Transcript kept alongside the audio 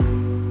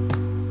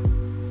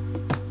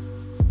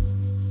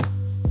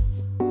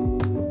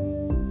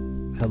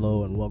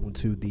welcome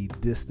to the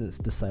Distance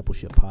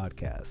Discipleship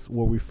Podcast,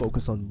 where we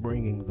focus on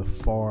bringing the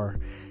far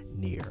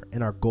near.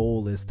 And our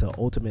goal is to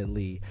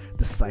ultimately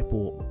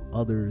disciple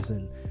others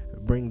and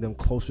bring them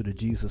closer to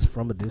Jesus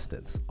from a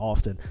distance.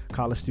 Often,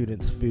 college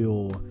students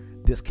feel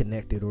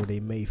disconnected, or they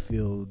may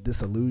feel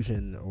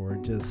disillusioned, or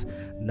just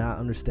not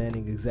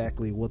understanding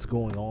exactly what's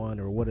going on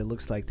or what it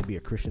looks like to be a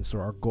Christian. So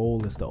our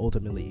goal is to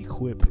ultimately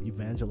equip,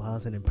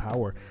 evangelize, and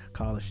empower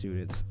college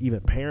students, even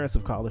parents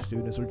of college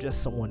students, or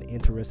just someone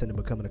interested in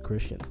becoming a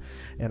Christian.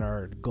 And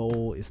our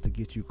goal is to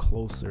get you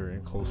closer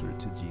and closer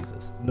to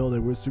Jesus. Know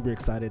that we're super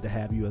excited to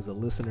have you as a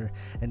listener,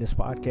 and this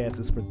podcast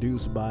is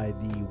produced by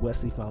the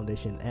Wesley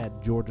Foundation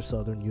at Georgia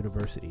Southern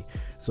University.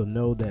 So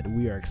know that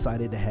we are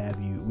excited to have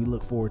you. We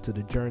look forward to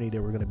the journey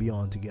that we're going to be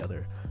on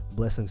together.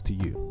 Blessings to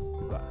you.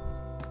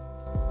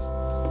 Goodbye.